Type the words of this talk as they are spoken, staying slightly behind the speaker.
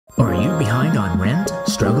Are you behind on rent?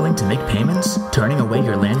 Struggling to make payments? Turning away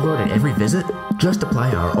your landlord at every visit? Just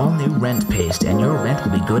apply our all-new rent paste and your rent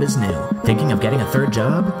will be good as new. Thinking of getting a third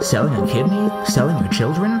job? Selling a kidney? Selling your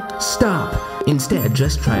children? Stop! Instead,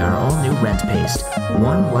 just try our all-new rent paste.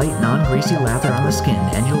 One light, non-greasy lather on the skin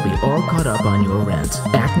and you'll be all caught up on your rent.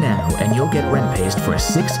 Act now and you'll get rent paste for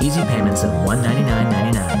 6 easy payments of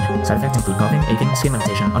 $199.99. Side effects include coughing, aching, skin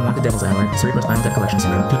irritation, unwanted devil's hour, cerebrospinal debt collection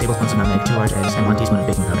syndrome, 2 tablespoons of nutmeg, 2 large eggs, and 1 teaspoon of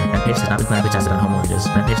baking powder. Rent paste has not been clinically tested on home mortgages.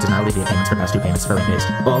 Rent paste does not alleviate payments for past due payments for rent paste.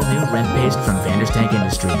 All new rent paste from Vanderstank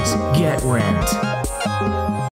Industries. Get rent!